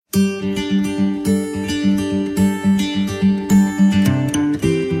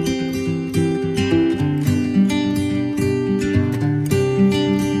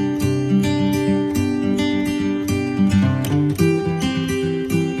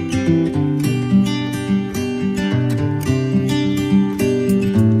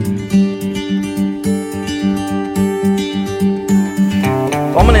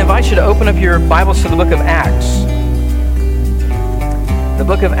you to open up your Bibles to the book of Acts. The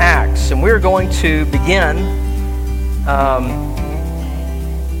book of Acts. And we're going to begin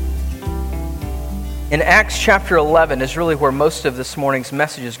in Acts chapter 11 is really where most of this morning's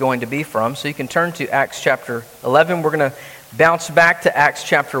message is going to be from. So you can turn to Acts chapter 11. We're going to bounce back to Acts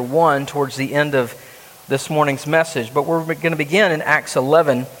chapter 1 towards the end of this morning's message. But we're going to begin in Acts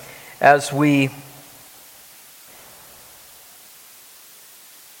 11 as we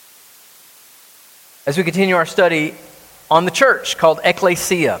continue our study on the church called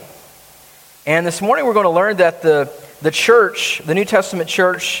Ecclesia. And this morning we're going to learn that the church, the New Testament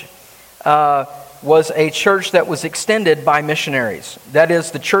church, was a church that was extended by missionaries. That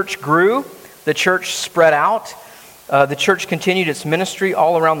is, the church grew, the church spread out, the church continued its ministry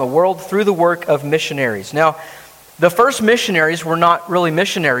all around the world through the work of missionaries. Now, the first missionaries were not really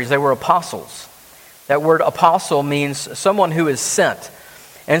missionaries, they were apostles. That word apostle means someone who is sent.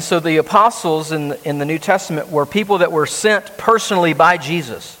 And so the apostles in the New Testament were people that were sent personally by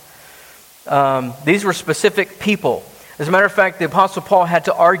Jesus. These were specific people. As a matter of fact, the Apostle Paul had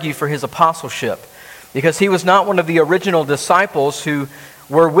to argue for his apostleship because he was not one of the original disciples who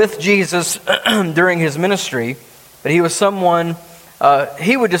were with Jesus during his ministry, but he was someone,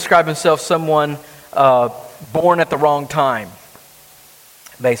 he would describe himself someone born at the wrong time,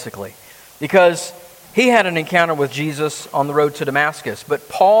 basically. Because he had an encounter with Jesus on the road to Damascus. But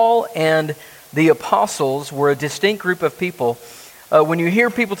Paul and the apostles were a distinct group of people. When you hear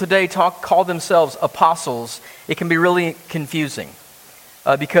people today call themselves apostles, it can be really confusing.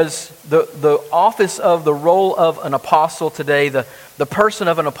 Because the office of the role of an apostle today, the person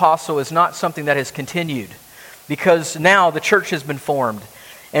of an apostle is not something that has continued. Because now the church has been formed.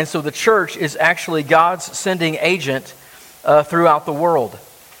 And so the church is actually God's sending agent throughout the world.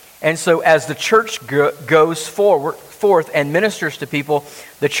 And so as the church goes forth and ministers to people,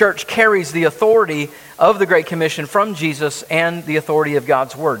 the church carries the authority of the Great Commission from Jesus and the authority of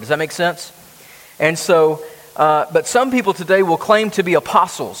God's Word. Does that make sense? And so, but some people today will claim to be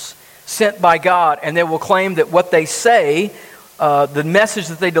apostles sent by God, and they will claim that what they say, the message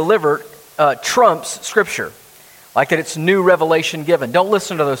that they deliver, trumps Scripture. Like that it's new revelation given. Don't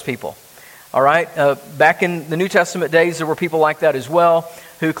listen to those people. All right? Back in the New Testament days, there were people like that as well,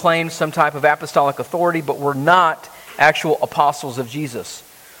 who claimed some type of apostolic authority, but were not actual apostles of Jesus.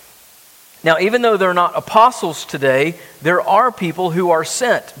 Now, even though they're not apostles today, there are people who are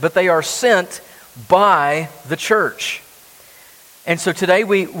sent, but they are sent by the church. And so today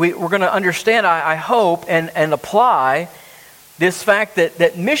we're going to understand, I hope, and apply this fact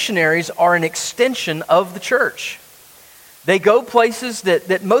that missionaries are an extension of the church. They go places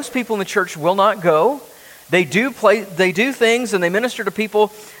that most people in the church will not go. They do things and they minister to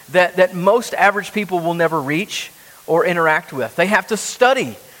people that most average people will never reach or interact with. They have to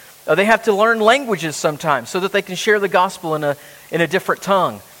study. They have to learn languages sometimes so that they can share the gospel in a different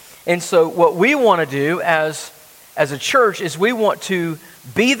tongue. And so what we want to do as a church is we want to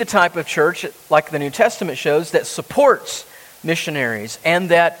be the type of church, like the New Testament shows, that supports missionaries and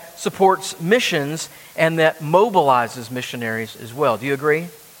that supports missions and that mobilizes missionaries as well. Do you agree?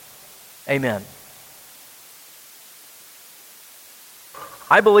 Amen.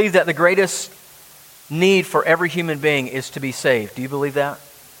 I believe that the greatest need for every human being is to be saved. Do you believe that?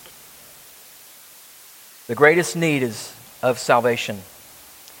 The greatest need is of salvation.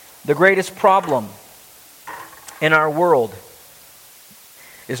 The greatest problem in our world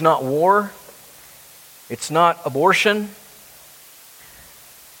is not war. It's not abortion.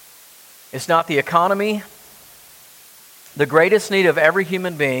 It's not the economy. The greatest need of every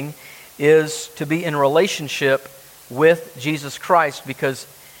human being is to be in relationship with Jesus Christ, because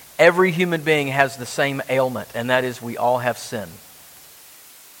every human being has the same ailment, and that is we all have sin.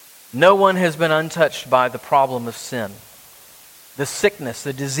 No one has been untouched by the problem of sin. The sickness,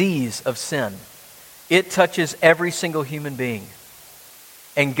 the disease of sin. It touches every single human being.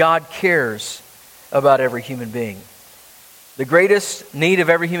 And God cares about every human being. The greatest need of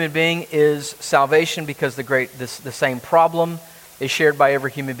every human being is salvation, because the same problem is shared by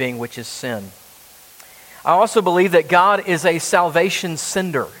every human being, which is sin. I also believe that God is a salvation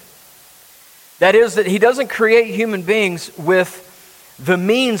sender. That is, that He doesn't create human beings with the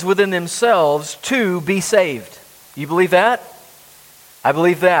means within themselves to be saved. You believe that? I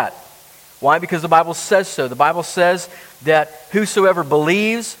believe that. Why? Because the Bible says so. The Bible says that whosoever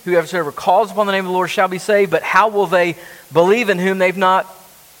believes, whoever calls upon the name of the Lord shall be saved, but how will they believe in whom they've not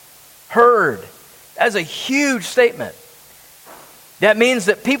heard? That's a huge statement. That means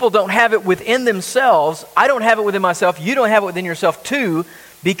that people don't have it within themselves. I don't have it within myself. You don't have it within yourself to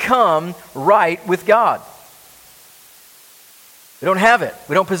become right with God. We don't have it.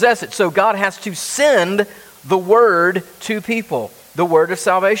 We don't possess it. So God has to send the word to people, the word of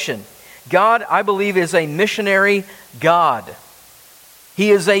salvation. God, I believe, is a missionary God.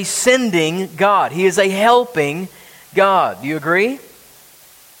 He is a sending God. He is a helping God. Do you agree?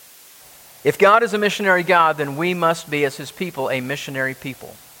 If God is a missionary God, then we must be, as His people, a missionary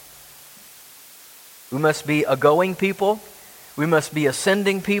people. We must be a going people. We must be a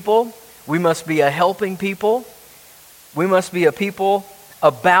sending people. We must be a helping people. We must be a people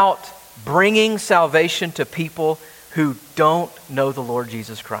about bringing salvation to people who don't know the Lord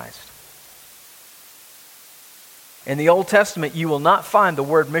Jesus Christ. In the Old Testament, you will not find the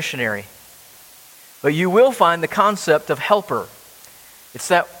word missionary, but you will find the concept of helper. It's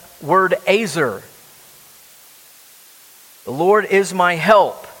that word azer. The Lord is my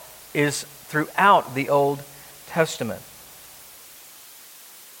help is throughout the Old Testament.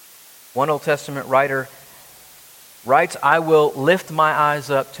 One Old Testament writer writes, I will lift my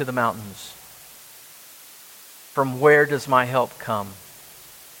eyes up to the mountains. From where does my help come?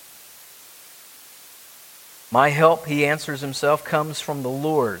 My help, he answers himself, comes from the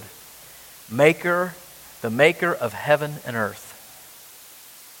Lord, the maker of heaven and earth.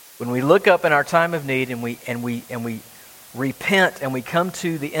 When we look up in our time of need and we repent and we come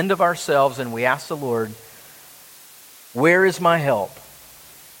to the end of ourselves and we ask the Lord, where is my help?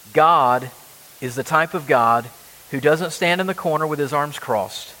 God is the type of God who doesn't stand in the corner with his arms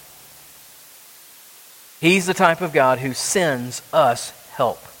crossed. He's the type of God who sends us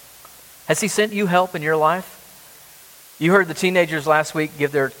help. Has he sent you help in your life? You heard the teenagers last week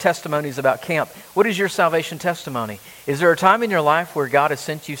give their testimonies about camp. What is your salvation testimony? Is there a time in your life where God has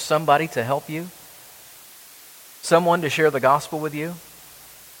sent you somebody to help you? Someone to share the gospel with you?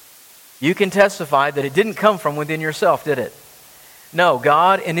 You can testify that it didn't come from within yourself, did it? No,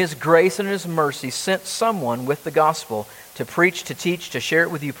 God in His grace and His mercy sent someone with the gospel to preach, to teach, to share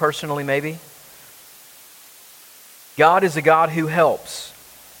it with you personally maybe. God is a God who helps.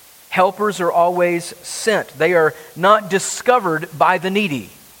 Helpers are always sent. They are not discovered by the needy.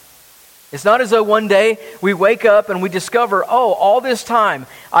 It's not as though one day we wake up and we discover, oh, all this time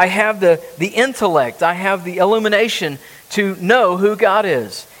I have the intellect, I have the illumination to know who God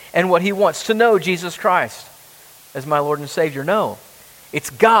is and what He wants, to know Jesus Christ as my Lord and Savior. No, it's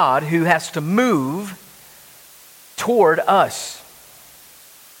God who has to move toward us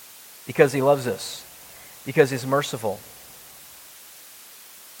because He loves us, because He's merciful.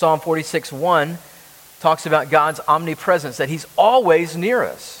 Psalm 46:1 talks about God's omnipresence, that He's always near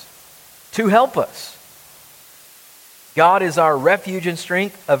us to help us. God is our refuge and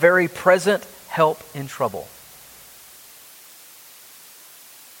strength, a very present help in trouble.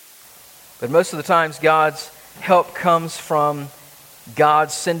 But most of the times, God's help comes from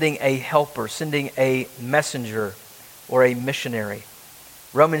God sending a helper, sending a messenger or a missionary.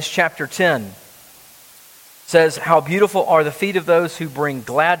 Romans chapter 10 says, how beautiful are the feet of those who bring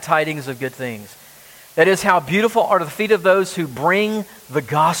glad tidings of good things. That is, how beautiful are the feet of those who bring the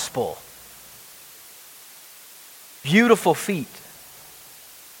gospel. Beautiful feet.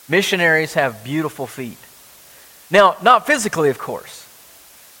 Missionaries have beautiful feet. Now, not physically, of course,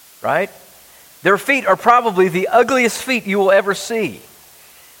 right? Their feet are probably the ugliest feet you will ever see.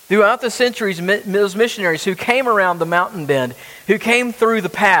 Throughout the centuries, those missionaries who came around the mountain bend, who came through the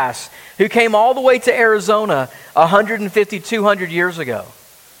pass, who came all the way to Arizona 150, 200 years ago,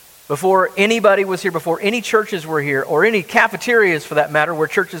 before anybody was here, before any churches were here, or any cafeterias for that matter, where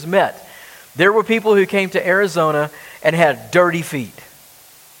churches met, there were people who came to Arizona and had dirty feet,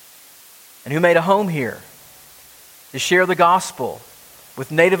 and who made a home here to share the gospel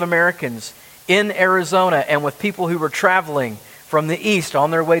with Native Americans in Arizona and with people who were traveling from the east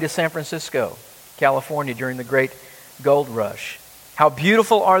on their way to San Francisco, California during the great gold rush. How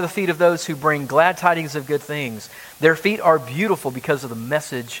beautiful are the feet of those who bring glad tidings of good things. Their feet are beautiful because of the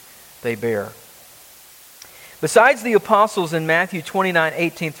message they bear. Besides the apostles in Matthew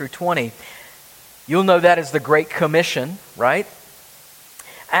 29:18 through 20, you'll know that as the Great Commission, right?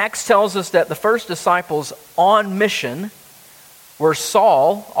 Acts tells us that the first disciples on mission were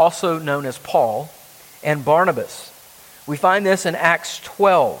Saul, also known as Paul, and Barnabas. We find this in Acts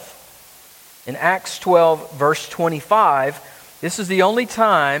 12. In Acts 12, verse 25, this is the only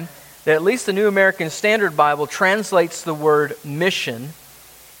time that at least the New American Standard Bible translates the word mission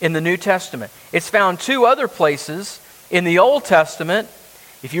in the New Testament. It's found two other places in the Old Testament.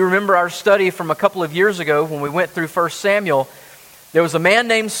 If you remember our study from a couple of years ago when we went through 1 Samuel, there was a man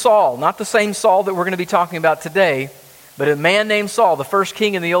named Saul, not the same Saul that we're going to be talking about today, but a man named Saul, the first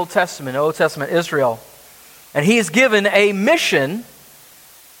king in the Old Testament Israel. And he is given a mission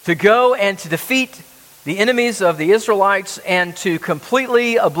to go and to defeat the enemies of the Israelites and to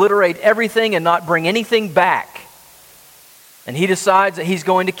completely obliterate everything and not bring anything back. And he decides that he's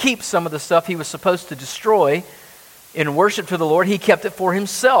going to keep some of the stuff he was supposed to destroy in worship to the Lord. He kept it for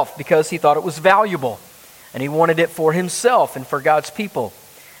himself because he thought it was valuable. And he wanted it for himself and for God's people.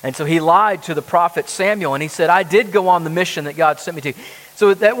 And so he lied to the prophet Samuel and he said, I did go on the mission that God sent me to.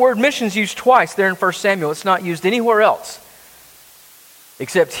 So that word mission is used twice there in 1 Samuel. It's not used anywhere else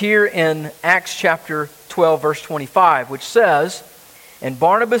except here in Acts chapter 12, verse 25, which says, and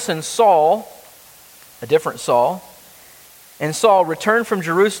Barnabas and Saul, a different Saul, and Saul returned from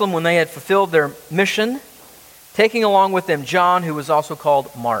Jerusalem when they had fulfilled their mission, taking along with them John, who was also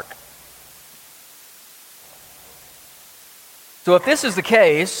called Mark. So if this is the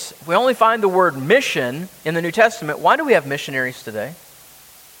case, if we only find the word mission in the New Testament, why do we have missionaries today?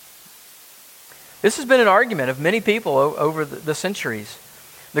 This has been an argument of many people over the centuries.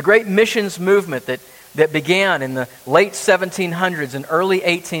 The great missions movement that began in the late 1700s and early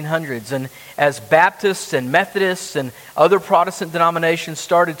 1800s, and as Baptists and Methodists and other Protestant denominations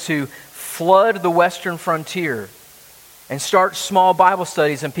started to flood the western frontier and start small Bible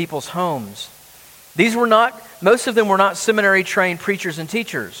studies in people's homes. Most of them were not seminary-trained preachers and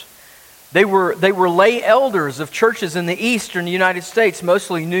teachers. They were lay elders of churches in the eastern United States,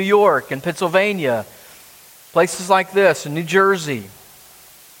 mostly New York and Pennsylvania, places like this, in New Jersey.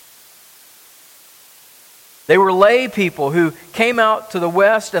 They were lay people who came out to the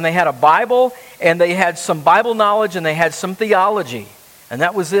West and they had a Bible and they had some Bible knowledge and they had some theology. And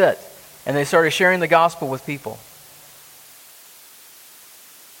that was it. And they started sharing the gospel with people.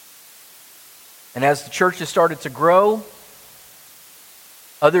 And as the churches started to grow,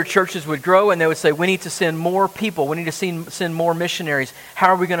 other churches would grow and they would say, we need to send more people. We need to send more missionaries. How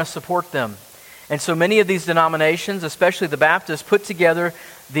are we going to support them? And so many of these denominations, especially the Baptists, put together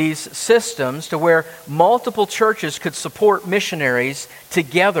these systems to where multiple churches could support missionaries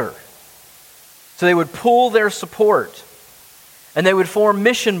together. So they would pool their support. And they would form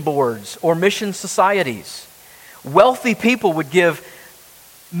mission boards or mission societies. Wealthy people would give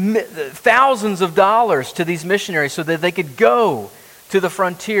thousands of dollars to these missionaries so that they could go to the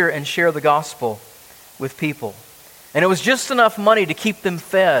frontier and share the gospel with people. And it was just enough money to keep them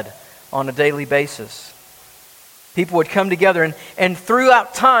fed on a daily basis. People would come together, and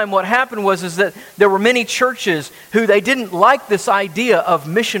throughout time what happened was that there were many churches who they didn't like this idea of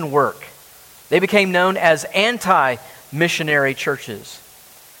mission work. They became known as anti-missionary churches.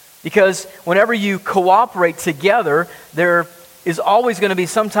 Because whenever you cooperate together, there is always going to be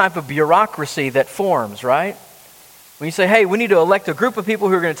some type of bureaucracy that forms, right? When you say, hey, we need to elect a group of people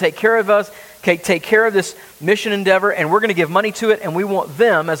who are going to take care of us, take care of this mission endeavor, and we're going to give money to it, and we want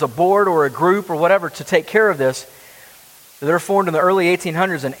them as a board or a group or whatever to take care of this. They're formed in the early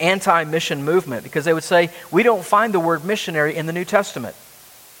 1800s an anti-mission movement because they would say, we don't find the word missionary in the New Testament.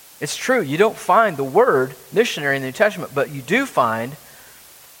 It's true, you don't find the word missionary in the New Testament, but you do find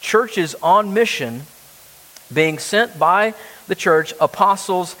churches on mission being sent by the church.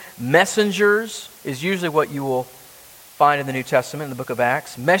 Apostles, messengers is usually what you will find in the New Testament in the book of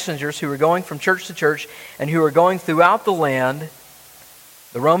Acts. Messengers who are going from church to church and who are going throughout the land,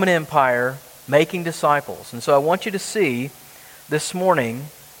 the Roman Empire, making disciples. And so I want you to see this morning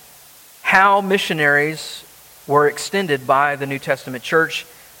how missionaries were extended by the New Testament church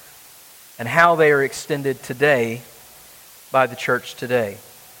and how they are extended today by the church today.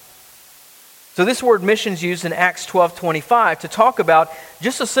 So this word mission is used in Acts 12:25 to talk about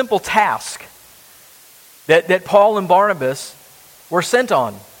just a simple task that Paul and Barnabas were sent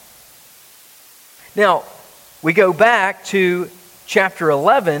on. Now, we go back to chapter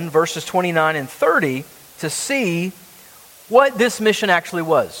 11, verses 29 and 30 to see what this mission actually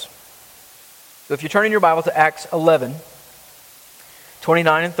was. So if you turn in your Bible to Acts 11,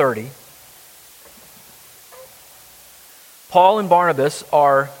 29 and 30, Paul and Barnabas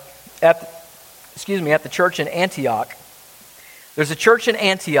are at the church in Antioch. There's a church in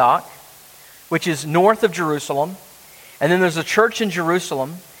Antioch, which is north of Jerusalem, and then there's a church in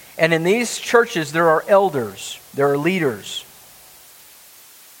Jerusalem, and in these churches there are elders, there are leaders.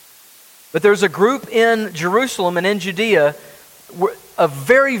 But there's a group in Jerusalem and in Judea of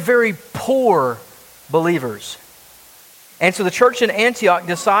very, very poor believers. And so the church in Antioch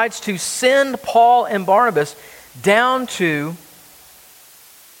decides to send Paul and Barnabas down to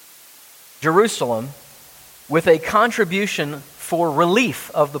Jerusalem with a contribution for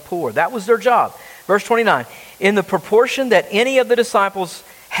relief of the poor. That was their job. Verse 29, in the proportion that any of the disciples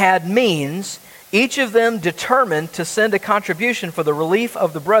had means, each of them determined to send a contribution for the relief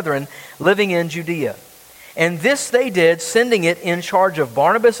of the brethren living in Judea. And this they did, sending it in charge of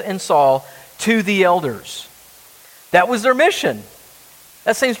Barnabas and Saul to the elders. That was their mission.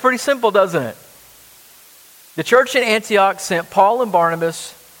 That seems pretty simple, doesn't it? The church in Antioch sent Paul and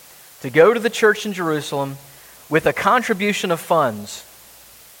Barnabas to go to the church in Jerusalem with a contribution of funds.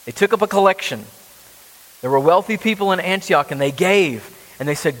 They took up a collection. There were wealthy people in Antioch, and they gave. And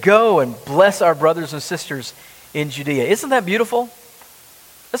they said, go and bless our brothers and sisters in Judea. Isn't that beautiful?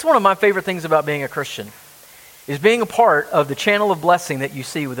 That's one of my favorite things about being a Christian, is being a part of the channel of blessing that you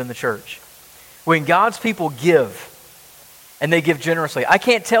see within the church. When God's people give, and they give generously. I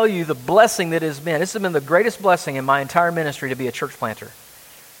can't tell you the blessing that has been. This has been the greatest blessing in my entire ministry, to be a church planter,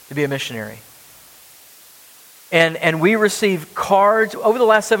 to be a missionary. And we receive cards. Over the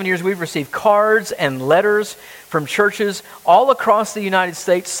last 7 years, we've received cards and letters from churches all across the United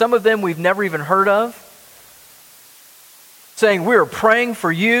States. Some of them we've never even heard of, saying, we're praying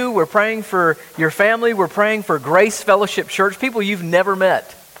for you, we're praying for your family, we're praying for Grace Fellowship Church, people you've never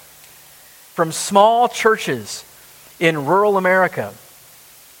met, from small churches in rural America,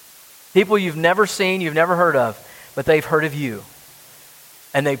 people you've never seen, you've never heard of, but they've heard of you.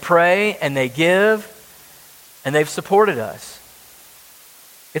 And they pray and they give and they've supported us.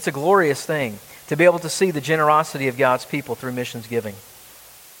 It's a glorious thing to be able to see the generosity of God's people through missions giving.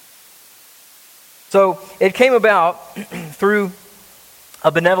 So it came about through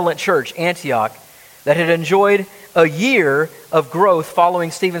a benevolent church, Antioch, that had enjoyed a year of growth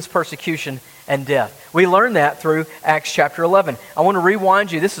following Stephen's persecution and death. We learn that through Acts chapter 11. I want to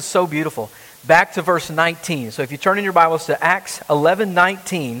rewind you. This is so beautiful. Back to verse 19. So if you turn in your Bibles to Acts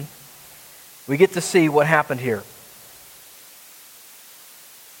 11:19, we get to see what happened here.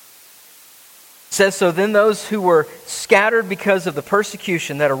 It says, so then those who were scattered because of the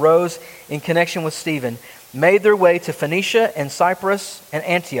persecution that arose in connection with Stephen made their way to Phoenicia and Cyprus and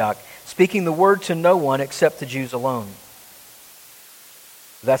Antioch, speaking the word to no one except the Jews alone.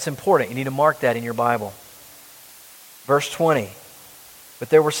 That's important. You need to mark that in your Bible. Verse 20. But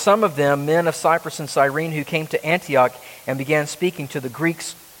there were some of them, men of Cyprus and Cyrene, who came to Antioch and began speaking to the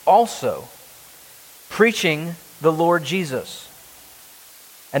Greeks also, preaching the Lord Jesus.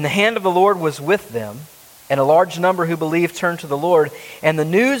 And the hand of the Lord was with them, and a large number who believed turned to the Lord. And the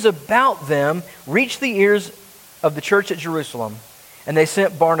news about them reached the ears of the church at Jerusalem, and they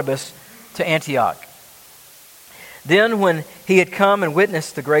sent Barnabas to Antioch. Then when he had come and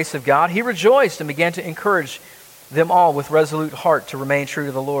witnessed the grace of God, he rejoiced and began to encourage them all with resolute heart to remain true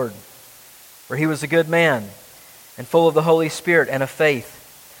to the Lord. For he was a good man and full of the Holy Spirit and of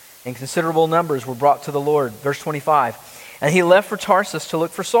faith, and considerable numbers were brought to the Lord. Verse 25. And he left for Tarsus to look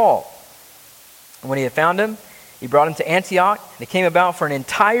for Saul. And when he had found him, he brought him to Antioch. And it came about for an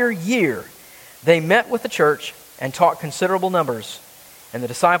entire year. They met with the church and taught considerable numbers. And the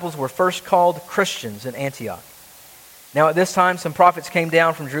disciples were first called Christians in Antioch. Now at this time, some prophets came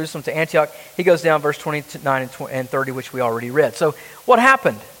down from Jerusalem to Antioch. He goes down verse 29 and 30, which we already read. So what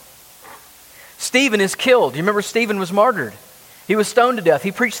happened? Stephen is killed. You remember Stephen was martyred. He was stoned to death.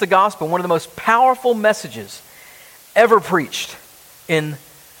 He preached the gospel, one of the most powerful messages ever preached in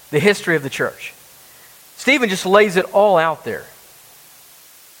the history of the church. Stephen just lays it all out there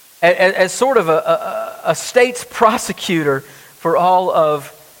as sort of a state's prosecutor for all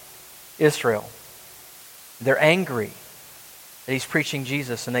of Israel. They're angry that he's preaching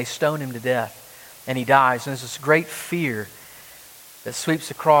Jesus, and they stone him to death, and he dies. And there's this great fear that sweeps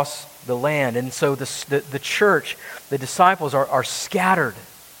across the land. And so the church, the disciples are scattered.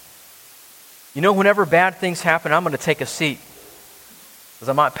 You know, whenever bad things happen, I'm going to take a seat, because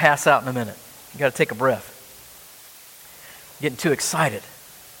I might pass out in a minute. You got to take a breath. I'm getting too excited.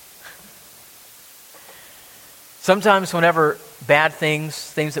 Sometimes whenever bad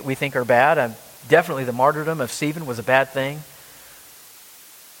things that we think are bad, definitely the martyrdom of Stephen was a bad thing,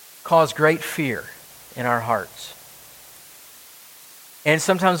 caused great fear in our hearts. And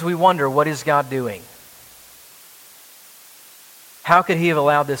sometimes we wonder, what is God doing? How could he have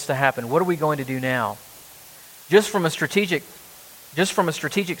allowed this to happen? What are we going to do now? Just from a strategic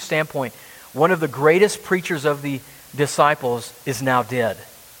standpoint, one of the greatest preachers of the disciples is now dead.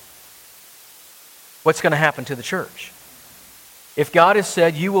 What's going to happen to the church? If God has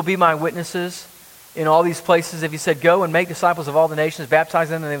said, you will be my witnesses in all these places, if he said, go and make disciples of all the nations, baptize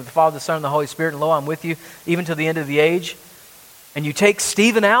them in the name of the Father, the Son, and the Holy Spirit, and lo, I'm with you even to the end of the age, and you take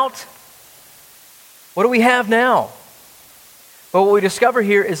Stephen out, what do we have now? But what we discover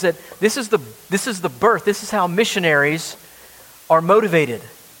here is that this is the birth. This is how missionaries are motivated,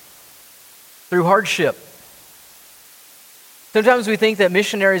 through hardship. Sometimes we think that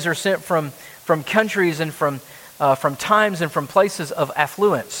missionaries are sent from countries and from times and from places of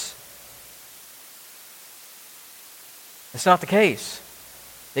affluence. It's not the case.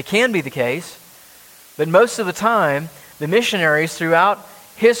 It can be the case, but most of the time, the missionaries throughout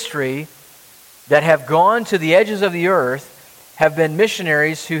history that have gone to the edges of the earth have been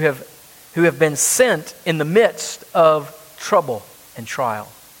missionaries who have been sent in the midst of trouble and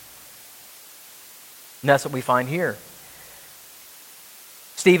trial. And that's what we find here.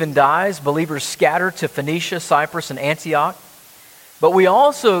 Stephen dies, believers scatter to Phoenicia, Cyprus, and Antioch. But we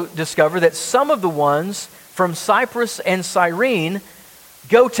also discover that some of the ones from Cyprus and Cyrene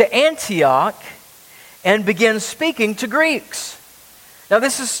go to Antioch and begin speaking to Greeks. Now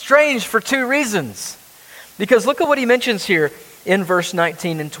this is strange for two reasons. Because look at what he mentions here in verse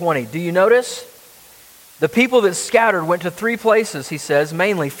 19 and 20. Do you notice? The people that scattered went to three places, he says,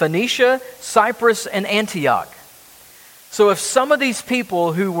 mainly Phoenicia, Cyprus, and Antioch. So if some of these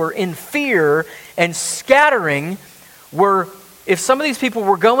people who were in fear and scattering if some of these people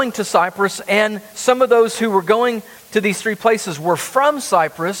were going to Cyprus and some of those who were going to these three places were from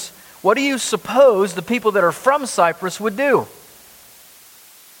Cyprus, what do you suppose the people that are from Cyprus would do?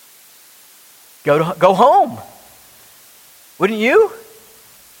 Go home. Wouldn't you?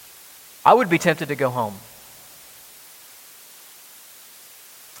 I would be tempted to go home.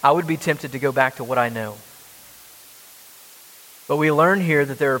 I would be tempted to go back to what I know. But we learn here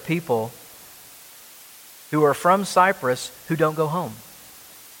that there are people who are from Cyprus who don't go home.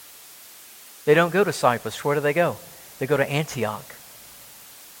 They don't go to Cyprus. Where do they go? They go to Antioch.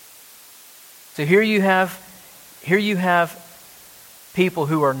 So here you have people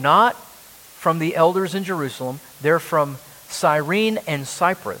who are not from the elders in Jerusalem. They're from Cyrene and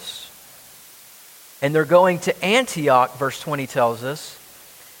Cyprus. And they're going to Antioch, verse 20 tells us,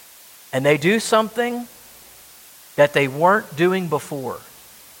 and they do something that they weren't doing before.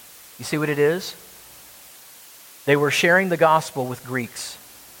 You see what it is? They were sharing the gospel with Greeks.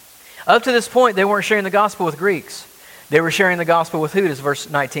 Up to this point, they weren't sharing the gospel with Greeks. They were sharing the gospel with who, does verse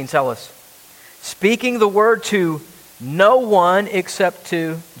 19 tell us? Speaking the word to no one except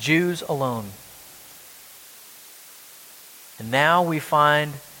to Jews alone. And now we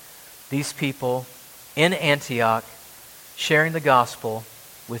find these people in Antioch sharing the gospel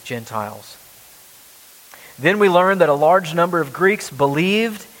with Gentiles. Then we learn that a large number of Greeks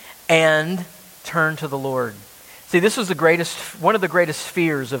believed and turned to the Lord. See, this was one of the greatest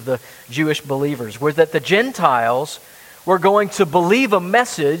fears of the Jewish believers, was that the Gentiles were going to believe a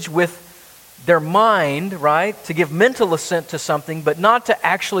message with their mind, right, to give mental assent to something, but not to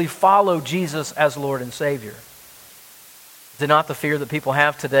actually follow Jesus as Lord and Savior. Is it not the fear that people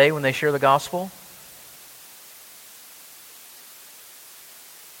have today when they share the gospel?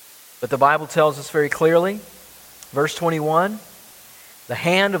 But the Bible tells us very clearly, verse 21, the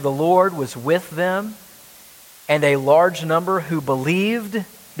hand of the Lord was with them, and a large number who believed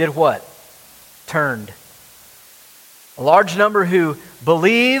did what? Turned. A large number who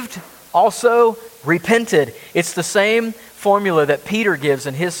believed also repented. It's the same formula that Peter gives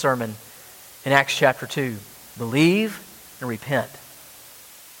in his sermon in Acts chapter 2. Believe and repent.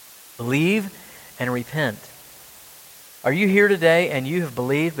 Believe and repent. Are you here today and you have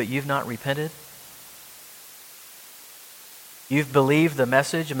believed but you've not repented? You've believed the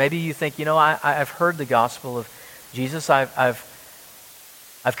message, and maybe you think, I've heard the gospel of Jesus. I've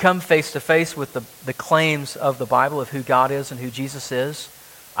come face to face with the claims of the Bible of who God is and who Jesus is.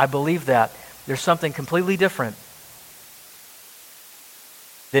 I believe that. There's something completely different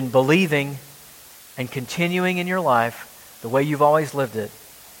than believing and continuing in your life the way you've always lived it,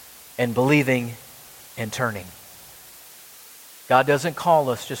 and believing and turning. God doesn't call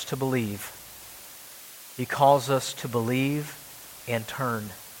us just to believe. He calls us to believe and turn.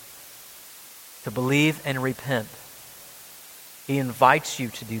 To believe and repent. He invites you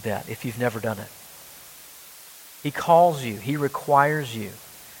to do that if you've never done it. He calls you. He requires you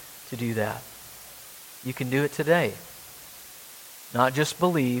to do that. You can do it today. Not just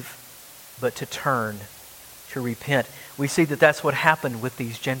believe, but to turn, to repent. We see that that's what happened with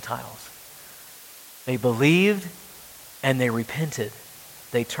these Gentiles. They believed and they repented.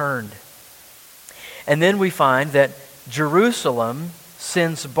 They turned. And then we find that Jerusalem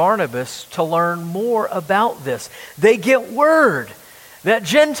sends Barnabas to learn more about this. They get word that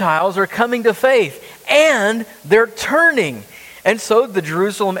Gentiles are coming to faith and they're turning. And so the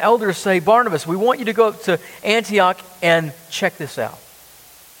Jerusalem elders say, Barnabas, we want you to go up to Antioch and check this out.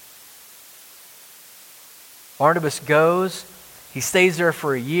 Barnabas goes. He stays there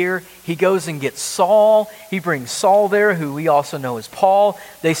for a year. He goes and gets Saul. He brings Saul there, who we also know as Paul.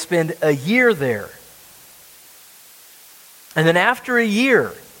 They spend a year there. And then after a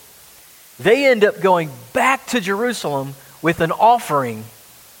year, they end up going back to Jerusalem with an offering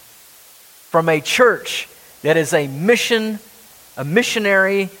from a church that is a mission a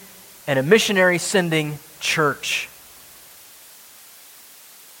missionary and a missionary sending church.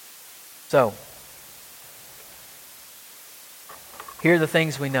 So, here are the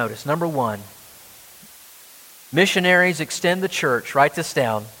things we notice. Number one, missionaries extend the church, write this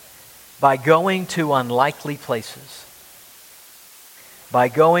down, by going to unlikely places. By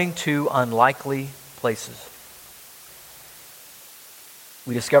going to unlikely places.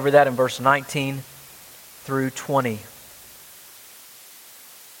 We discover that in verse 19 through 20.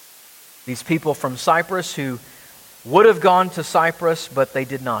 These people from Cyprus who would have gone to Cyprus, but they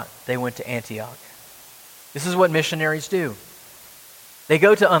did not. They went to Antioch. This is what missionaries do. They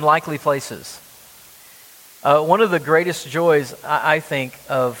go to unlikely places. One of the greatest joys, I think,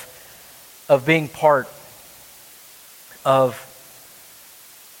 of being part of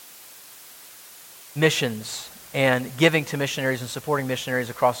missions and giving to missionaries and supporting missionaries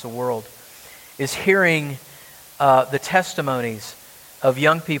across the world is hearing the testimonies of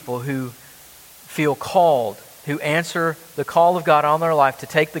young people who feel called, who answer the call of God on their life to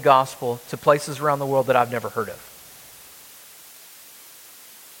take the gospel to places around the world that I've never heard of.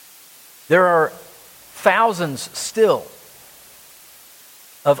 There are thousands still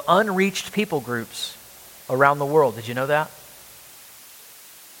of unreached people groups around the world. Did you know that?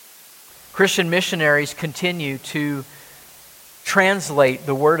 Christian missionaries continue to translate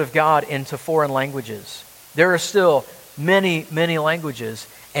the Word of God into foreign languages. There are still many, many languages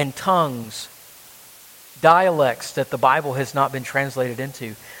and tongues, dialects that the Bible has not been translated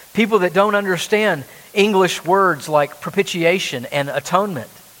into. People that don't understand English words like propitiation and atonement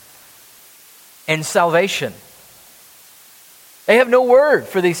and salvation. They have no word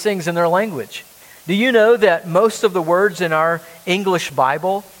for these things in their language. Do you know that most of the words in our English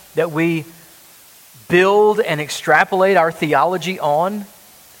Bible that we build and extrapolate our theology on,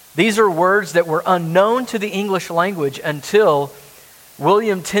 these are words that were unknown to the English language until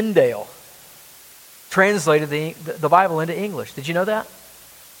William Tyndale translated the Bible into English. Did you know that?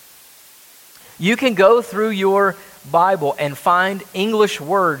 You can go through your Bible and find English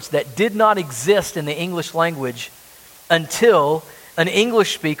words that did not exist in the English language until an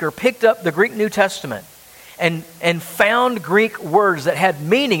English speaker picked up the Greek New Testament and found Greek words that had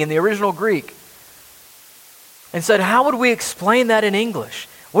meaning in the original Greek and said, how would we explain that in English?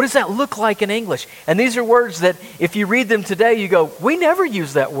 What does that look like in English? And these are words that if you read them today, you go, we never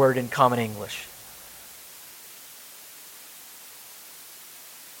use that word in common English.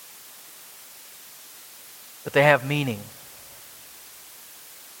 But they have meaning.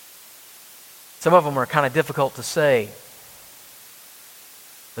 Some of them are kind of difficult to say.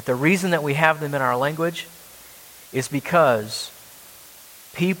 But the reason that we have them in our language is because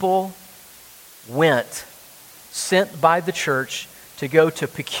people went, sent by the church to go to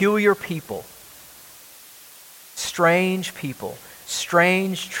peculiar people, strange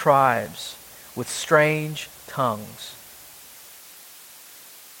tribes with strange tongues.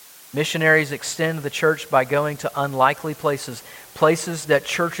 Missionaries extend the church by going to unlikely places, places that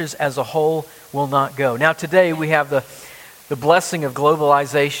churches as a whole will not go. Now today we have the blessing of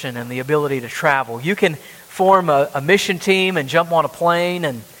globalization and the ability to travel. You can form a mission team and jump on a plane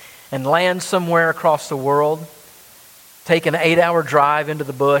and land somewhere across the world, take an 8-hour drive into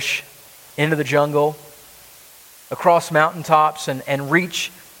the bush, into the jungle, across mountaintops and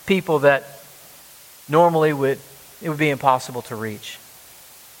reach people that normally it would be impossible to reach.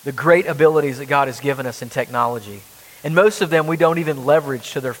 The great abilities that God has given us in technology. And most of them we don't even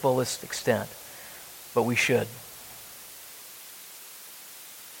leverage to their fullest extent. But we should.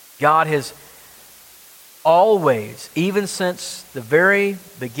 God has always, even since the very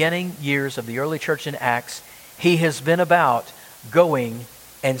beginning years of the early church in Acts, He has been about going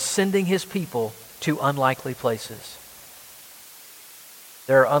and sending His people to unlikely places.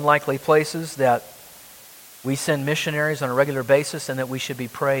 There are unlikely places that we send missionaries on a regular basis and that we should be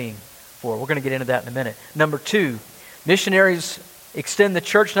praying for. We're going to get into that in a minute. Number 2, missionaries extend the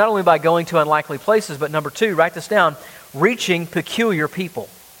church not only by going to unlikely places, but number 2, write this down, reaching peculiar people.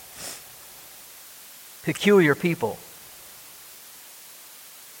 Peculiar people.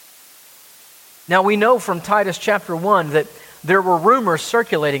 Now we know from Titus chapter 1 that there were rumors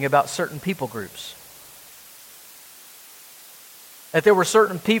circulating about certain people groups. That there were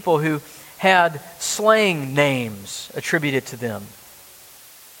certain people who had slang names attributed to them.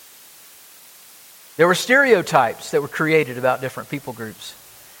 There were stereotypes that were created about different people groups,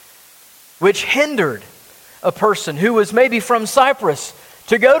 which hindered a person who was maybe from Cyprus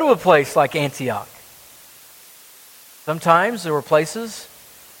to go to a place like Antioch. Sometimes there were places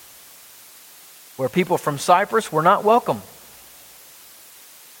where people from Cyprus were not welcome.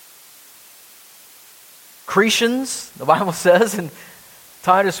 Cretans, the Bible says in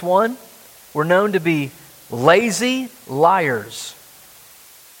Titus 1, were known to be lazy liars,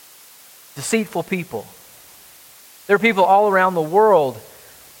 deceitful people. There are people all around the world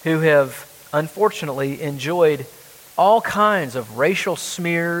who have unfortunately enjoyed all kinds of racial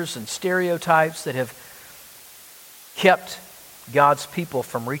smears and stereotypes that have kept God's people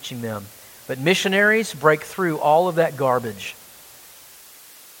from reaching them. But missionaries break through all of that garbage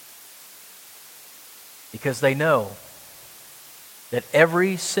because they know that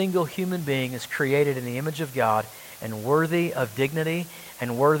every single human being is created in the image of God and worthy of dignity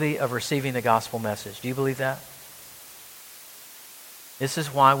and worthy of receiving the gospel message. Do you believe that? This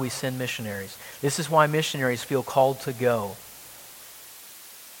is why we send missionaries. This is why missionaries feel called to go.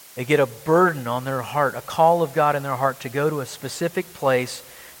 They get a burden on their heart, a call of God in their heart to go to a specific place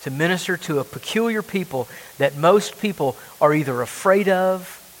to minister to a peculiar people that most people are either afraid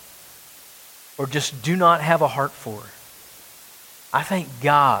of or just do not have a heart for. I thank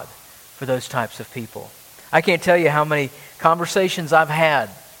God for those types of people. I can't tell you how many conversations I've had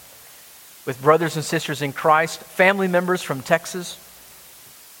with brothers and sisters in Christ, family members from Texas.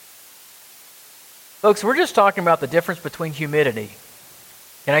 Folks, we're just talking about the difference between humidity.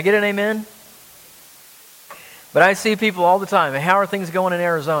 Can I get an amen? But I see people all the time. How are things going in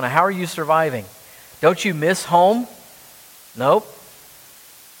Arizona? How are you surviving? Don't you miss home? Nope.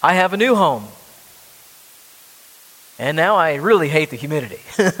 I have a new home. And now I really hate the humidity.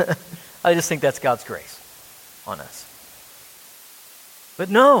 I just think that's God's grace on us.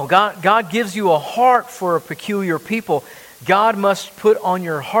 But no, God gives you a heart for a peculiar people. God must put on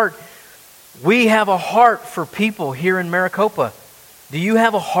your heart. We have a heart for people here in Maricopa. Do you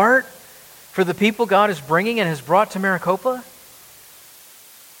have a heart for the people God is bringing and has brought to Maricopa?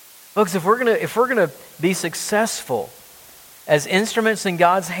 Folks, if we're gonna be successful as instruments in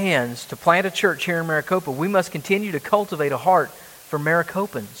God's hands to plant a church here in Maricopa, we must continue to cultivate a heart for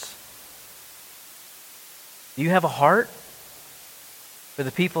Maricopans. Do you have a heart for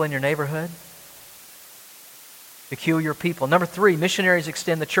the people in your neighborhood? Peculiar people. Number 3, missionaries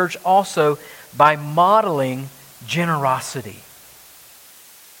extend the church also by modeling generosity.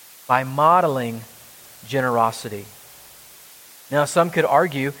 By modeling generosity. Now, some could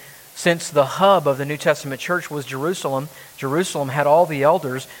argue, since the hub of the New Testament church was Jerusalem, Jerusalem had all the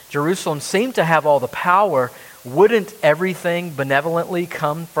elders, Jerusalem seemed to have all the power, wouldn't everything benevolently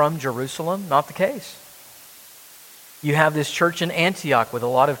come from Jerusalem? Not the case. You have this church in Antioch with a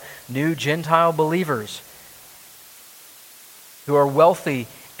lot of new Gentile believers who are wealthy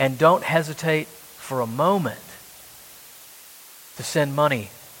and don't hesitate for a moment to send money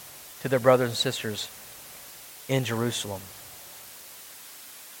to their brothers and sisters in Jerusalem.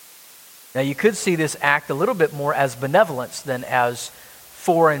 Now, you could see this act a little bit more as benevolence than as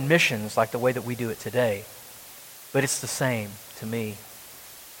foreign missions like the way that we do it today. But it's the same to me.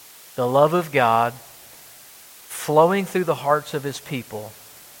 The love of God flowing through the hearts of His people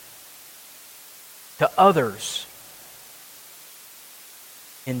to others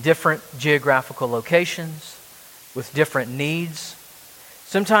in different geographical locations with different needs.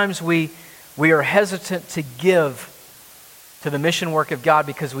 Sometimes we are hesitant to give to the mission work of God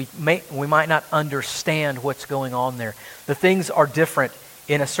because we might not understand what's going on there. The things are different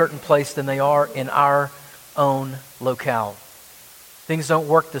in a certain place than they are in our own locale. Things don't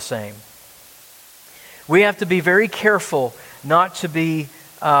work the same. We have to be very careful not to be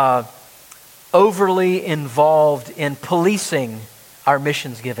overly involved in policing our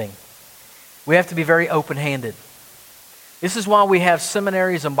missions giving. We have to be very open-handed. This is why we have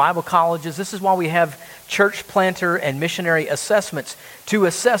seminaries and Bible colleges. This is why we have church planter and missionary assessments to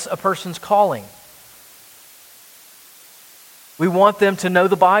assess a person's calling. We want them to know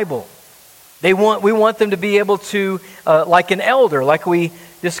the Bible. We want them to be able to, like an elder, like we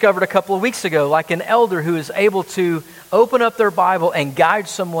discovered a couple of weeks ago, like an elder who is able to open up their Bible and guide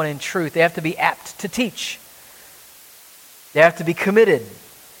someone in truth. They have to be apt to teach. They have to be committed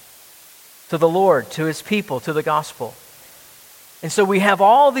to the Lord, to His people, to the gospel. And so we have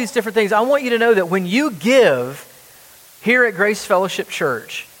all these different things. I want you to know that when you give here at Grace Fellowship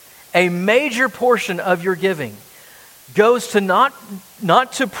Church, a major portion of your giving goes to not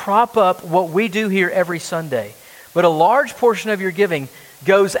to prop up what we do here every Sunday, but a large portion of your giving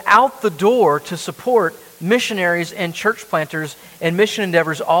goes out the door to support missionaries and church planters and mission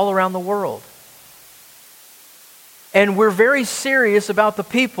endeavors all around the world. And we're very serious about the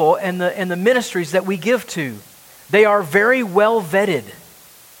people and the ministries that we give to. They are very well vetted.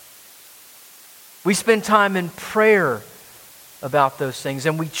 We spend time in prayer about those things,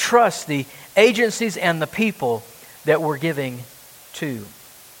 and we trust the agencies and the people that we're giving to.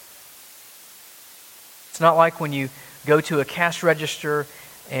 It's not like when you go to a cash register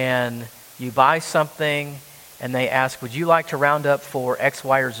and you buy something and they ask, would you like to round up for X,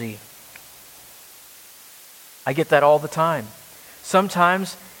 Y, or Z? I get that all the time.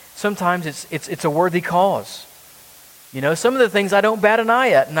 Sometimes it's a worthy cause. Some of the things I don't bat an eye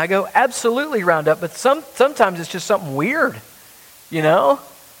at, and I go, absolutely round up, but sometimes it's just something weird, I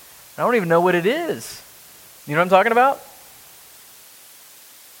don't even know what it is. You know what I'm talking about?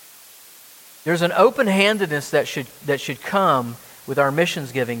 There's an open-handedness that should come with our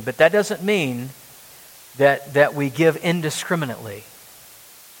missions giving, but that doesn't mean that we give indiscriminately.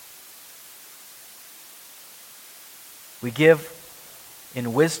 We give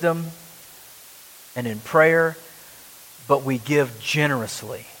in wisdom and in prayer, but we give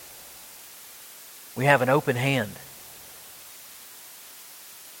generously. We have an open hand.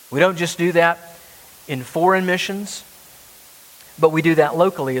 We don't just do that in foreign missions, but we do that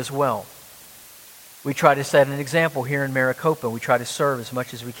locally as well. We try to set an example here in Maricopa. We try to serve as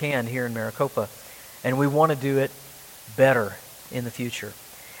much as we can here in Maricopa. And we want to do it better in the future.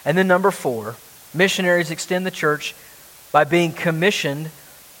 And then number 4, missionaries extend the church by being commissioned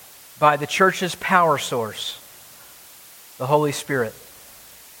by the church's power source, the Holy Spirit.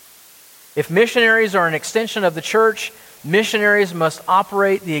 If missionaries are an extension of the church, missionaries must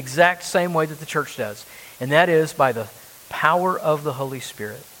operate the exact same way that the church does. And that is by the power of the Holy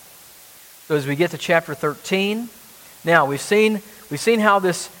Spirit. So as we get to chapter 13, now we've seen how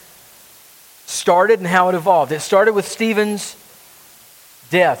this started and how it evolved. It started with Stephen's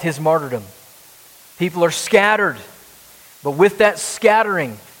death, his martyrdom. People are scattered, but with that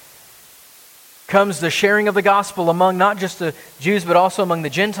scattering comes the sharing of the gospel among not just the Jews, but also among the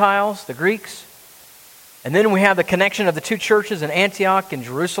Gentiles, the Greeks. And then we have the connection of the two churches in Antioch and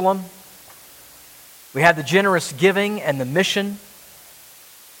Jerusalem. We have the generous giving and the mission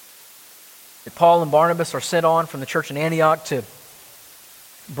that Paul and Barnabas are sent on from the church in Antioch to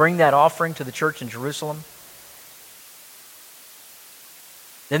bring that offering to the church in Jerusalem.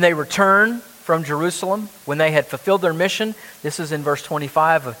 Then they return from Jerusalem when they had fulfilled their mission. This is in verse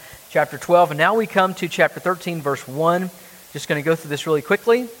 25 of chapter 12. And now we come to chapter 13, verse 1. Just going to go through this really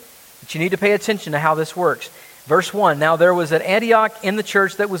quickly, but you need to pay attention to how this works. Verse 1, now there was at Antioch in the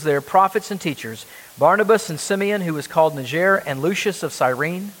church that was there prophets and teachers, Barnabas and Simeon, who was called Niger, and Lucius of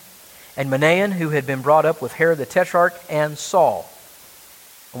Cyrene, and Manaen, who had been brought up with Herod the Tetrarch, and Saul.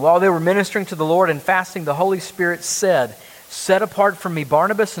 And while they were ministering to the Lord and fasting, the Holy Spirit said, set apart from me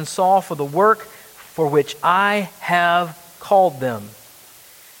Barnabas and Saul for the work for which I have called them.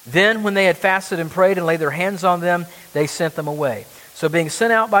 Then when they had fasted and prayed and laid their hands on them, they sent them away. So being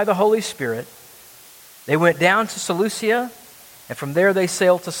sent out by the Holy Spirit, they went down to Seleucia, and from there they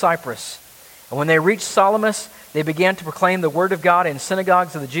sailed to Cyprus. And when they reached Salamis, they began to proclaim the word of God in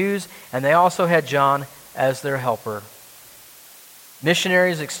synagogues of the Jews, and they also had John as their helper.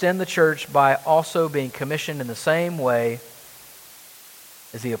 Missionaries extend the church by also being commissioned in the same way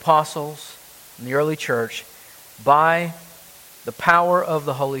as the apostles and the early church, by the power of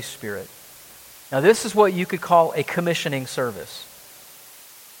the Holy Spirit. Now this is what you could call a commissioning service.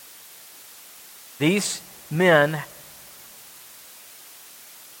 These men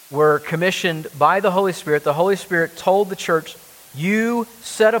were commissioned by the Holy Spirit. The Holy Spirit told the church, you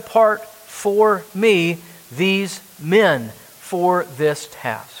set apart for me these men for this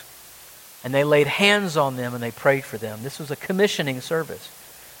task. And they laid hands on them and they prayed for them. This was a commissioning service.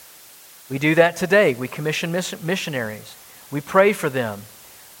 We do that today. We commission missionaries. We pray for them.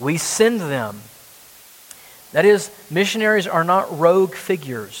 We send them. That is, missionaries are not rogue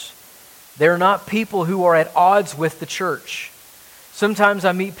figures. They're not people who are at odds with the church. Sometimes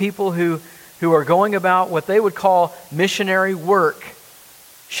I meet people who are going about what they would call missionary work,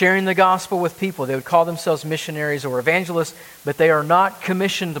 sharing the gospel with people. They would call themselves missionaries or evangelists, but they are not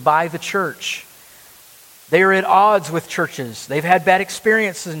commissioned by the church. They are at odds with churches. They've had bad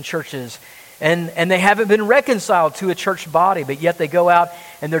experiences in churches, and they haven't been reconciled to a church body, but yet they go out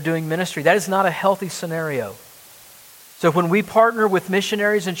and they're doing ministry. That is not a healthy scenario. So when we partner with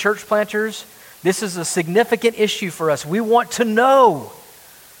missionaries and church planters, this is a significant issue for us. We want to know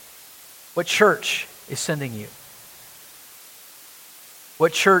what church is sending you.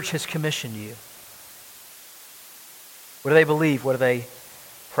 What church has commissioned you. What do they believe? What do they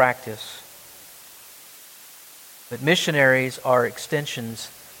practice? But missionaries are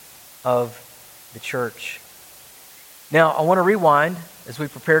extensions of the church. Now, I want to rewind as we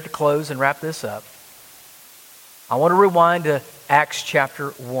prepare to close and wrap this up. I want to rewind to Acts chapter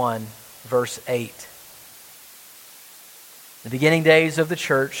 1, verse 8. The beginning days of the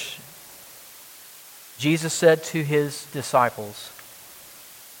church, Jesus said to his disciples,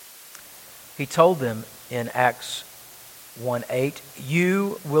 He told them in Acts 1:8,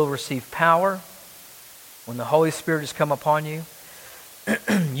 you will receive power when the Holy Spirit has come upon you.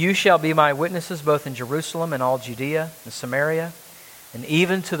 You shall be my witnesses both in Jerusalem and all Judea and Samaria, and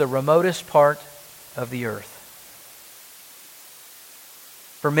even to the remotest part of the earth.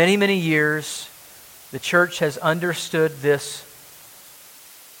 For many, many years, the church has understood this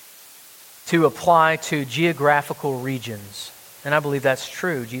to apply to geographical regions. And I believe that's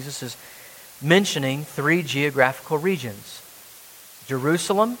true. Jesus is mentioning 3 geographical regions.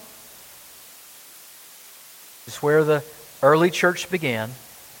 Jerusalem is where the early church began.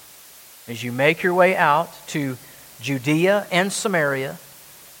 As you make your way out to Judea and Samaria,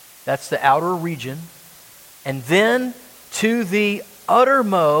 that's the outer region, and then to the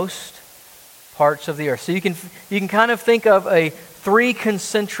uttermost parts of the earth. So you can kind of think of a 3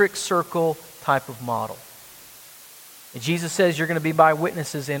 concentric circle type of model. And Jesus says you're going to be my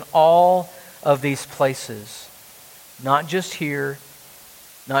witnesses in all of these places. Not just here,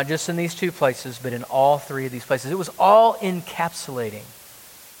 not just in these 2 places, but in all 3 of these places. It was all encapsulating.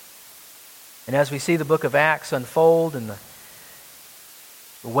 And as we see the book of Acts unfold and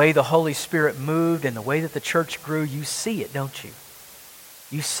the way the Holy Spirit moved and the way that the church grew, you see it, don't you?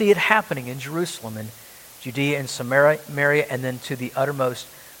 You see it happening in Jerusalem and Judea and Samaria and then to the uttermost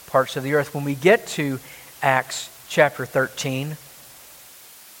parts of the earth. When we get to Acts chapter 13,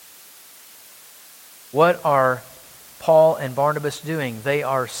 what are Paul and Barnabas doing? They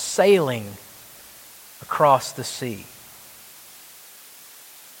are sailing across the sea.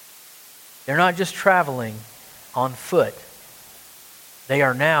 They're not just traveling on foot. They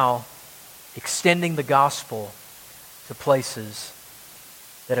are now extending the gospel to places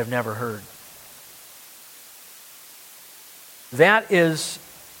that have never heard. That is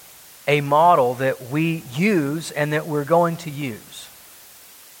a model that we use and that we're going to use.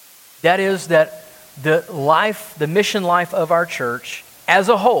 That is that the mission life of our church as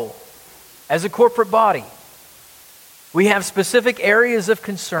a whole, as a corporate body, we have specific areas of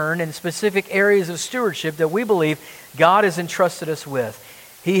concern and specific areas of stewardship that we believe God has entrusted us with.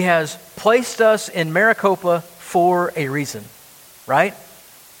 He has placed us in Maricopa for a reason, right?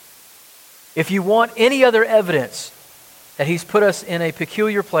 If you want any other evidence that He's put us in a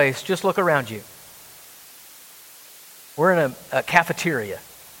peculiar place, just look around you. We're in a cafeteria,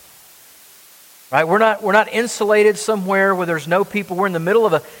 right? We're not insulated somewhere where there's no people. We're in the middle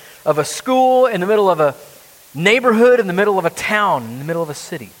of a school, in the middle of a neighborhood, in the middle of a town, in the middle of a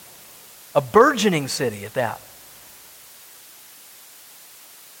city. A burgeoning city at that.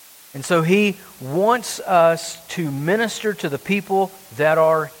 And so He wants us to minister to the people that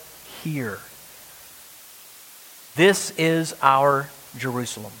are here. This is our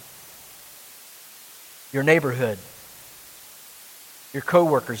Jerusalem. Your neighborhood, your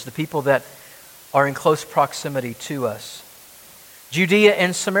co-workers, the people that are in close proximity to us. Judea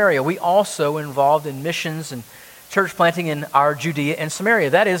and Samaria. We also involved in missions and church planting in our Judea and Samaria.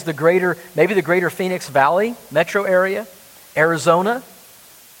 That is maybe the greater Phoenix Valley metro area, Arizona.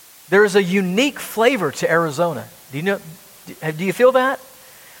 There is a unique flavor to Arizona. Do you feel that?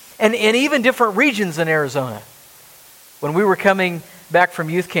 And even different regions in Arizona. When we were coming back from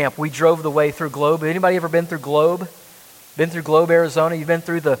youth camp, we drove the way through Globe. Anybody ever been through Globe? Been through Globe, Arizona? You've been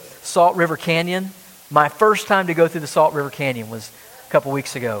through the Salt River Canyon? My first time to go through the Salt River Canyon was a couple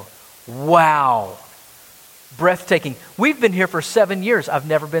weeks ago. Wow. Breathtaking. We've been here for 7 years. I've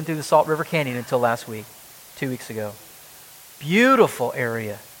never been through the Salt River Canyon until last week, 2 weeks ago. Beautiful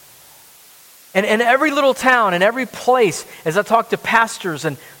area. And every little town and every place, as I talk to pastors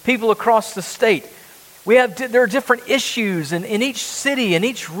and people across the state, there are different issues in each city, in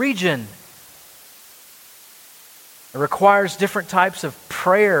each region. It requires different types of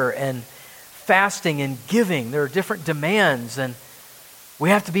prayer and fasting and giving. There are different demands, and we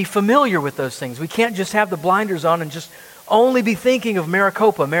have to be familiar with those things. We can't just have the blinders on and just only be thinking of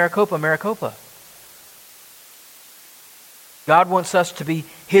Maricopa, Maricopa, Maricopa. God wants us to be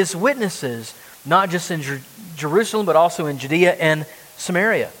His witnesses, not just in Jerusalem, but also in Judea and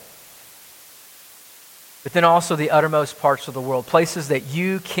Samaria. But then also the uttermost parts of the world, places that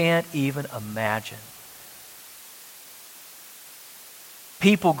you can't even imagine.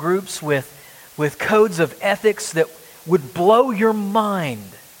 People groups with codes of ethics that would blow your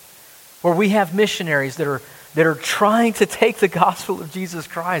mind, where we have missionaries that are trying to take the gospel of Jesus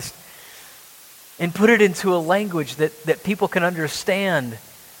Christ and put it into a language that people can understand.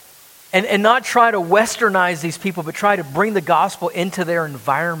 And not try to westernize these people, but try to bring the gospel into their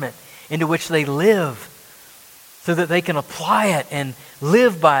environment, into which they live, so that they can apply it and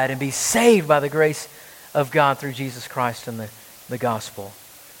live by it and be saved by the grace of God through Jesus Christ and the gospel.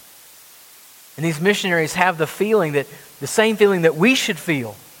 And these missionaries have the same feeling that we should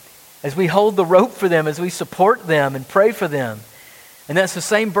feel as we hold the rope for them, as we support them and pray for them. And that's the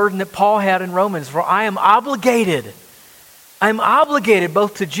same burden that Paul had in Romans. For I am obligated. I'm obligated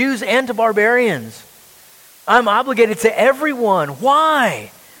both to Jews and to barbarians. I'm obligated to everyone.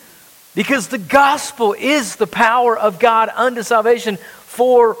 Why? Because the gospel is the power of God unto salvation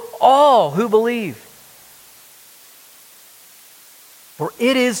for all who believe. For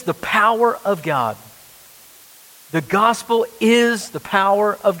it is the power of God. The gospel is the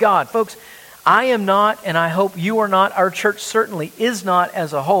power of God. Folks, I am not, and I hope you are not, our church certainly is not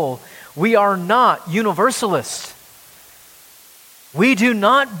as a whole. We are not universalists. We do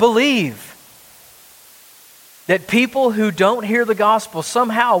not believe that people who don't hear the gospel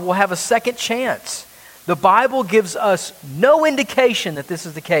somehow will have a second chance. The Bible gives us no indication that this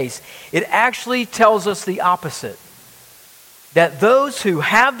is the case. It actually tells us the opposite. That those who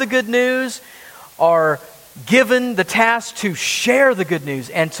have the good news are given the task to share the good news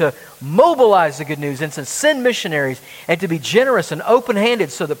and to mobilize the good news and to send missionaries and to be generous and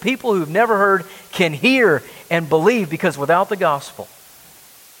open-handed so that people who've never heard can hear and believe, because without the gospel,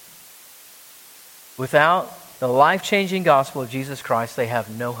 without the life-changing gospel of Jesus Christ, they have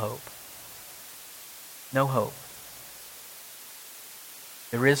no hope. No hope.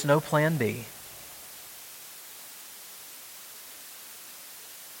 There is no plan B.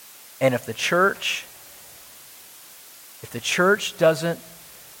 And if the church doesn't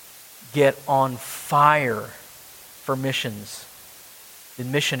get on fire for missions,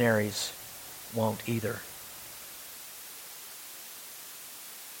 then missionaries won't either.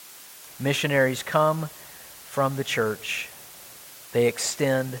 Missionaries come from the church. They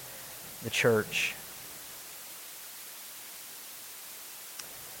extend the church.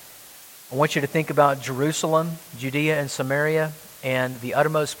 I want you to think about Jerusalem, Judea, and Samaria, and the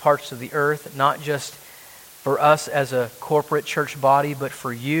uttermost parts of the earth, not just for us as a corporate church body, but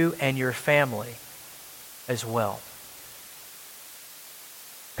for you and your family as well.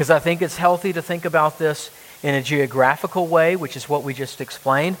 Because I think it's healthy to think about this in a geographical way, which is what we just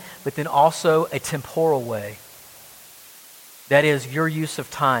explained, but then also a temporal way. That is your use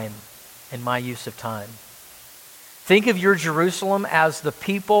of time and my use of time. Think of your Jerusalem as the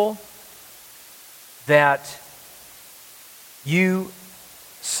people that you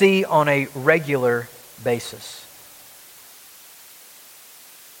see on a regular basis.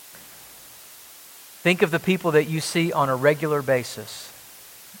 Think of the people that you see on a regular basis.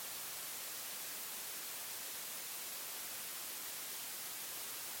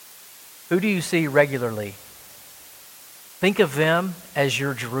 Who do you see regularly? Think of them as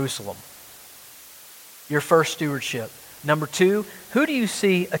your Jerusalem, your first stewardship. Number two, who do you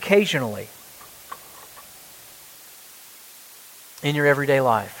see occasionally in your everyday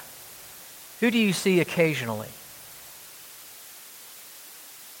life? Who do you see occasionally?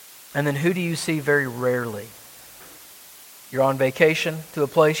 And then who do you see very rarely? You're on vacation to a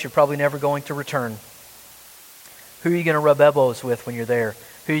place you're probably never going to return. Who are you going to rub elbows with when you're there?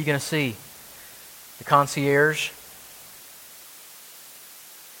 Who are you going to see? The concierge?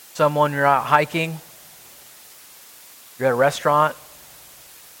 Someone you're out hiking? You're at a restaurant?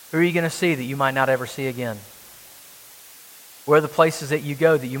 Who are you going to see that you might not ever see again? Where are the places that you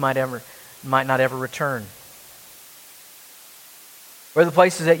go that you might not ever return? Where are the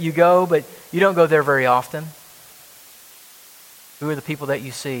places that you go, but you don't go there very often? Who are the people that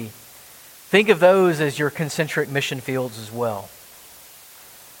you see? Think of those as your concentric mission fields as well.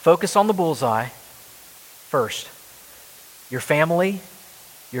 Focus on the bullseye first. Your family,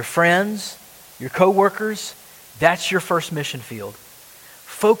 your friends, your co-workers, that's your first mission field.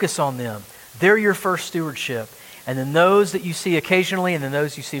 Focus on them. They're your first stewardship. And then those that you see occasionally, and then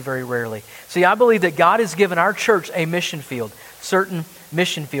those you see very rarely. See, I believe that God has given our church a mission field, certain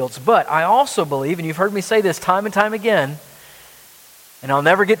mission fields. But I also believe, and you've heard me say this time and time again, and I'll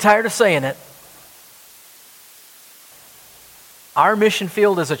never get tired of saying it, our mission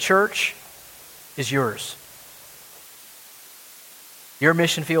field as a church is yours. Your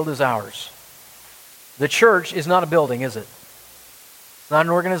mission field is ours. The church is not a building, is it? It's not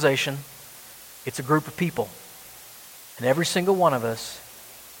an organization. It's a group of people. And every single one of us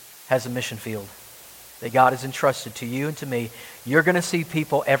has a mission field that God has entrusted to you and to me. You're going to see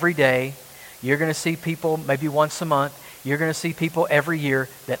people every day. You're going to see people maybe once a month. You're going to see people every year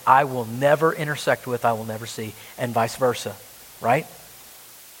that I will never intersect with, I will never see, and vice versa, right?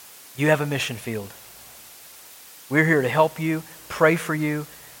 You have a mission field. We're here to help you, pray for you,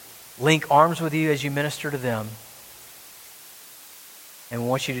 link arms with you as you minister to them. And we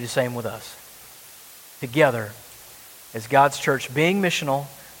want you to do the same with us. Together, as God's church, being missional,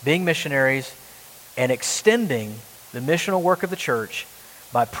 being missionaries, and extending the missional work of the church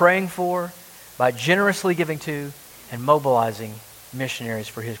by praying for, by generously giving to, and mobilizing missionaries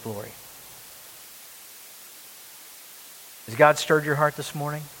for His glory. Has God stirred your heart this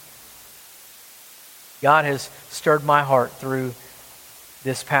morning? God has stirred my heart through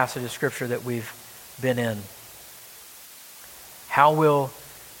this passage of Scripture that we've been in. How will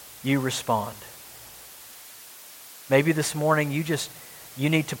you respond? Maybe this morning you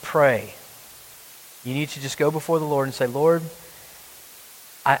need to pray. You need to just go before the Lord and say, Lord,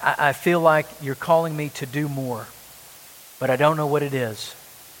 I feel like you're calling me to do more, but I don't know what it is.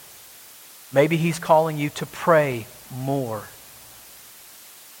 Maybe He's calling you to pray more.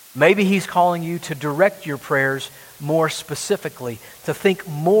 Maybe He's calling you to direct your prayers more specifically, to think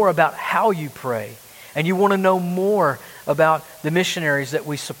more about how you pray. And you want to know more about the missionaries that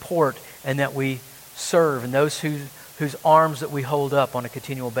we support and that we serve and those whose arms that we hold up on a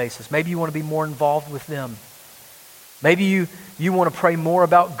continual basis. Maybe you want to be more involved with them. Maybe you want to pray more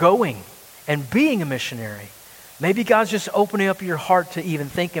about going and being a missionary. Maybe God's just opening up your heart to even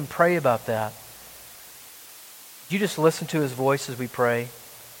think and pray about that. You just listen to His voice as we pray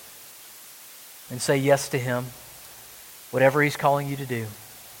and say yes to Him, whatever He's calling you to do.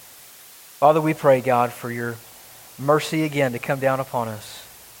 Father, we pray, God, for your mercy again to come down upon us.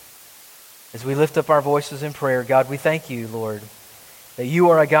 As we lift up our voices in prayer, God, we thank you, Lord, that you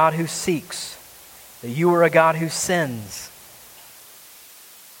are a God who seeks, that you are a God who sends.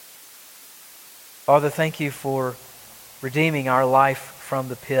 Father, thank you for redeeming our life from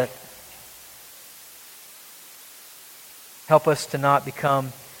the pit. Help us to not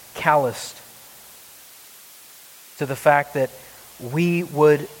become calloused to the fact that we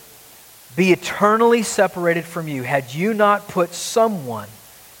would be eternally separated from you had you not put someone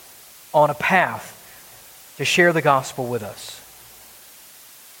on a path to share the gospel with us.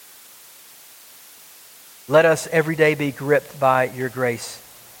 Let us every day be gripped by your grace.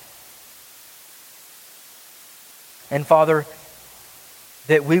 And Father,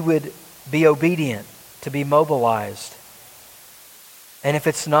 that we would be obedient, to be mobilized. And if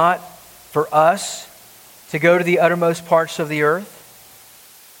it's not for us to go to the uttermost parts of the earth,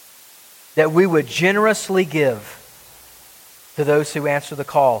 that we would generously give to those who answer the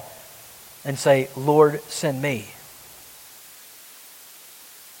call and say, Lord, send me.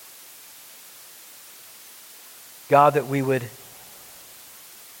 God, that we would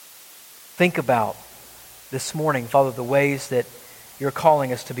think about this morning, Father, the ways that you're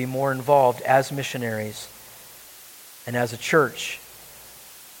calling us to be more involved as missionaries and as a church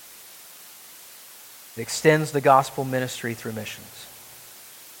that extends the gospel ministry through missions.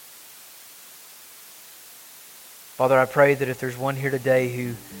 Father, I pray that if there's one here today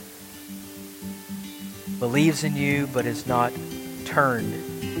who believes in you but is not turned,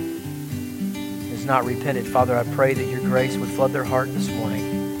 is not repented, Father, I pray that your grace would flood their heart this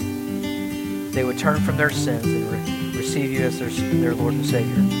morning. They would turn from their sins and receive you as their Lord and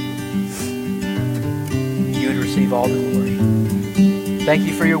Savior. You would receive all the glory. Thank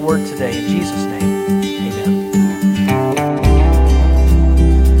you for your word today. In Jesus' name.